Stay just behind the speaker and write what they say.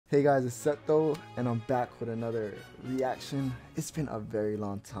Hey guys, it's Septomj, and I'm back with another reaction. It's been a very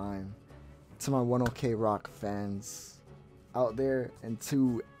long time. To my 1OK Rock fans out there, and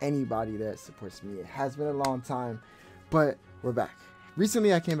to anybody that supports me, it has been a long time, but we're back.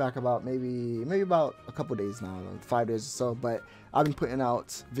 Recently, I came back about maybe about a couple days now, like 5 days or so, but I've been putting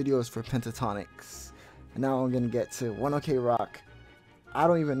out videos for Pentatonics, and now I'm gonna get to 1OK Rock. I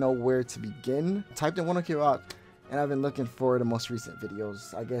don't even know where to begin. Typed in 1OK Rock, and I've been looking for the most recent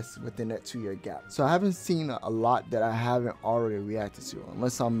videos, I guess within that 2-year gap. So I haven't seen a lot that I haven't already reacted to,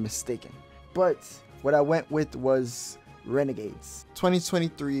 unless I'm mistaken. But what I went with was Renegades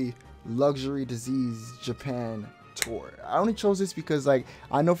 2023 Luxury Disease Japan Tour. I only chose this because, like,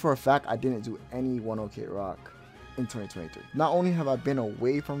 I know for a fact I didn't do any 1OK Rock in 2023. Not only have I been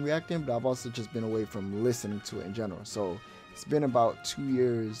away from reacting, but I've also just been away from listening to it in general. So it's been about 2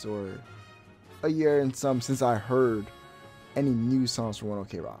 years or a year and some since I heard any new songs from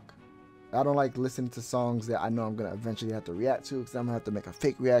 1OK Rock. I don't like listening to songs that I know I'm gonna eventually have to react to, because I'm gonna have to make a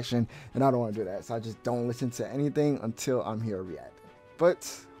fake reaction, and I don't want to do that. So I just don't listen to anything until I'm here reacting. But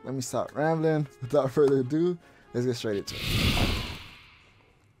let me stop rambling. Without further ado, let's get straight into it.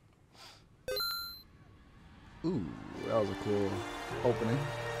 Ooh, that was a cool opening.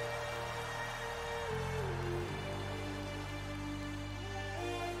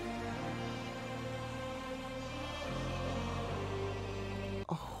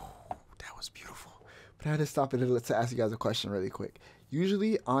 Beautiful. But I had to stop it to ask you guys a question really quick.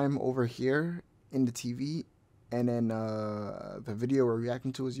 Usually I'm over here in the TV, and then the video we're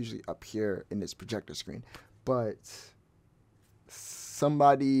reacting to is usually up here in this projector screen. But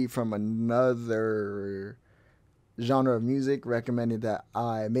somebody from another genre of music recommended that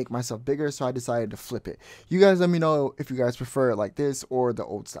I make myself bigger, so I decided to flip it. You guys let me know if you guys prefer it like this or the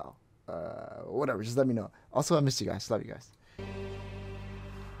old style. Whatever, just let me know. Also, I miss you guys. Love you guys.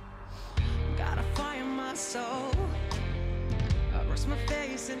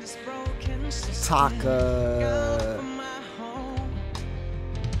 Taka.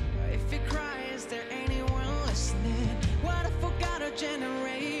 If you cry, is there anyone listening? What if we got a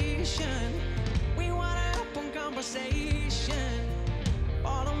generation? We want an open conversation.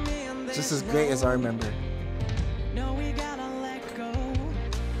 Follow me and just as great as I remember. No, we gotta let go.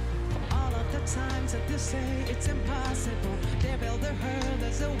 All of the times that they say it's impossible. They build the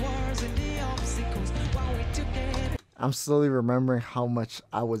hurdles, the wars, and the obstacles while we together. I'm slowly remembering how much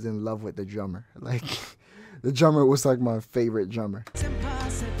I was in love with the drummer. Like, the drummer was like my favorite drummer.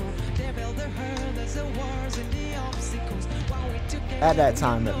 At that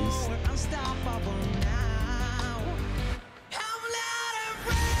time, at least.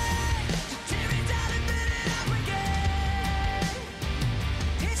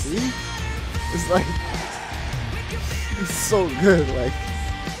 See? It's like, it's so good. Like,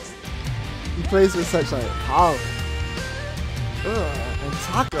 he plays with such like power. And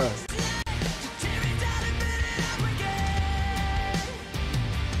Taka.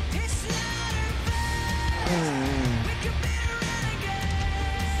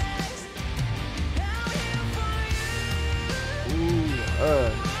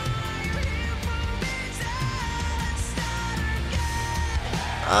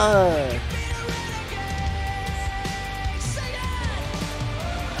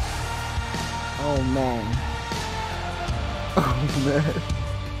 Oh man. Oh man.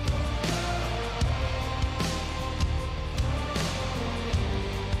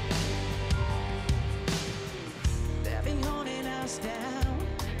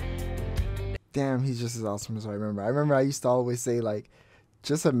 Damn, he's just as awesome as I remember. I remember I used to always say, like,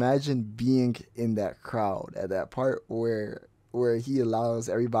 just imagine being in that crowd at that part where he allows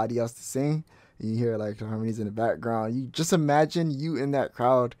everybody else to sing, and you hear like the harmonies in the background. You just imagine you in that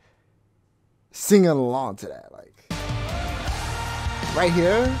crowd singing along to that, like right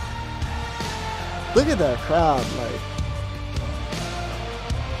here. Look at that crowd, like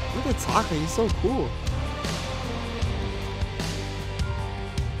look at Taka, he's so cool.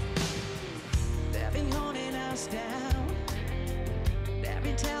 They've been holding us down. They've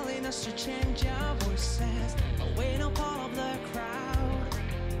been telling us to change our voices, but we're not part of the crowd.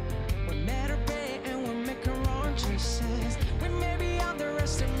 We matter big and we make our own choices. We may be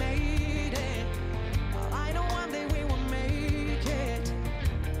underestimated, but I know one day we will make it.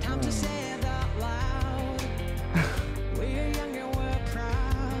 Time to say it out loud. We're young and we're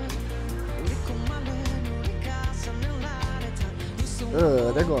proud.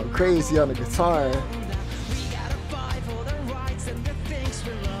 They're going crazy on the guitar.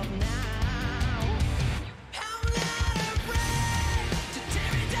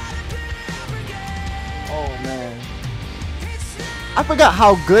 Oh man. I forgot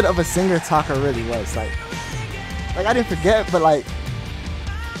how good of a singer Taka really was. Like I didn't forget, but like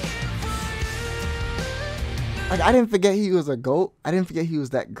I didn't forget he was a GOAT. I didn't forget he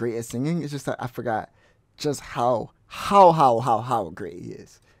was that great at singing. It's just that I forgot just how great he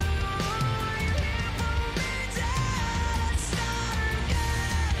is.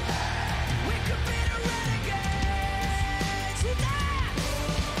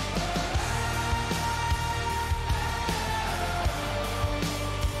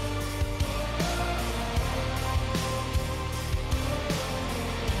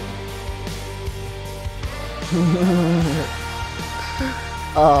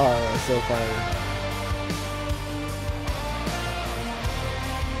 Oh, that's so funny.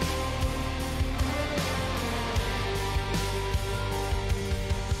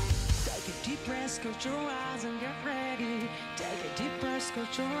 Take a deep breath, close your eyes and get ready. Take a deep breath,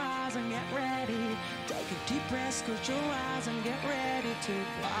 close your eyes and get ready. Take a deep breath, close your eyes and get ready to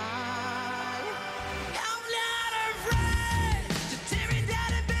fly. I'm not afraid to tear it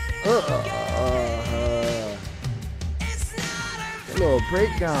down and build it up again. It's not a Little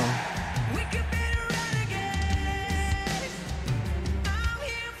breakdown. we could be the renegades. I'm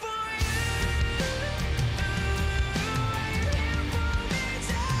here for you.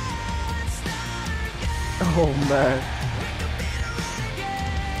 Oh man.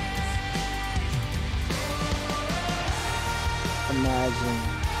 Imagine.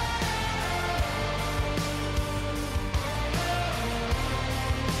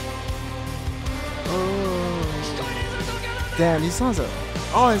 Oh. Damn, these songs are,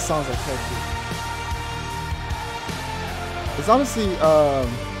 all his songs are catchy. It's honestly,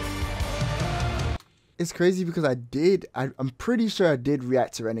 it's crazy because I'm pretty sure I did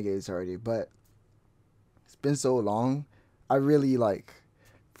react to Renegades already, but it's been so long, I really like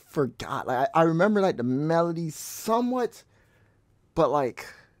forgot. Like I remember like the melody somewhat, but like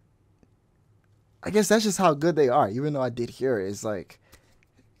I guess that's just how good they are. Even though I did hear it, it's like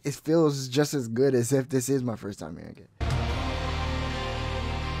it feels just as good as if this is my first time hearing it.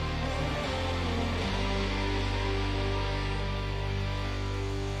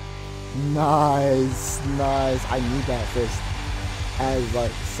 Nice. I need that fist as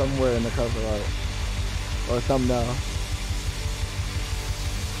like somewhere in the cover art or thumbnail.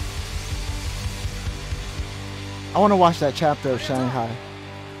 I want to watch that chapter of Shanghai.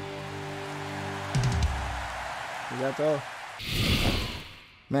 Arigato.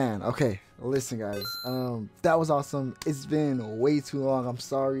 Man, okay. Listen, guys. That was awesome. It's been way too long. I'm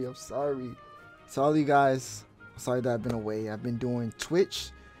sorry. To all you guys, I'm sorry that I've been away. I've been doing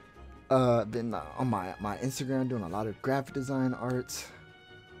Twitch. Been on my Instagram doing a lot of graphic design art.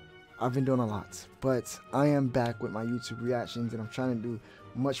 I've been doing a lot, but I am back with my YouTube reactions, and I'm trying to do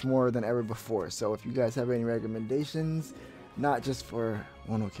much more than ever before. So if you guys have any recommendations, not just for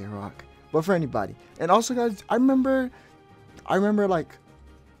 1OK Rock, but for anybody. And also, guys, I remember like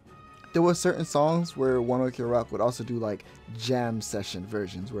there were certain songs where 1OK Rock would also do like jam session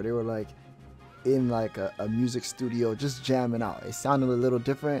versions where they were like in like a music studio just jamming out. It sounded a little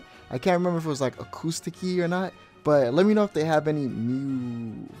different. I can't remember if it was like acoustic-y or not, but let me know if they have any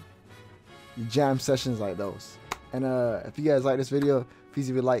new jam sessions like those. And if you guys like this video, please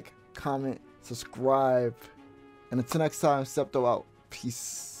leave a like, comment, subscribe, and until next time, Septo out.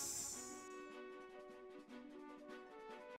 Peace.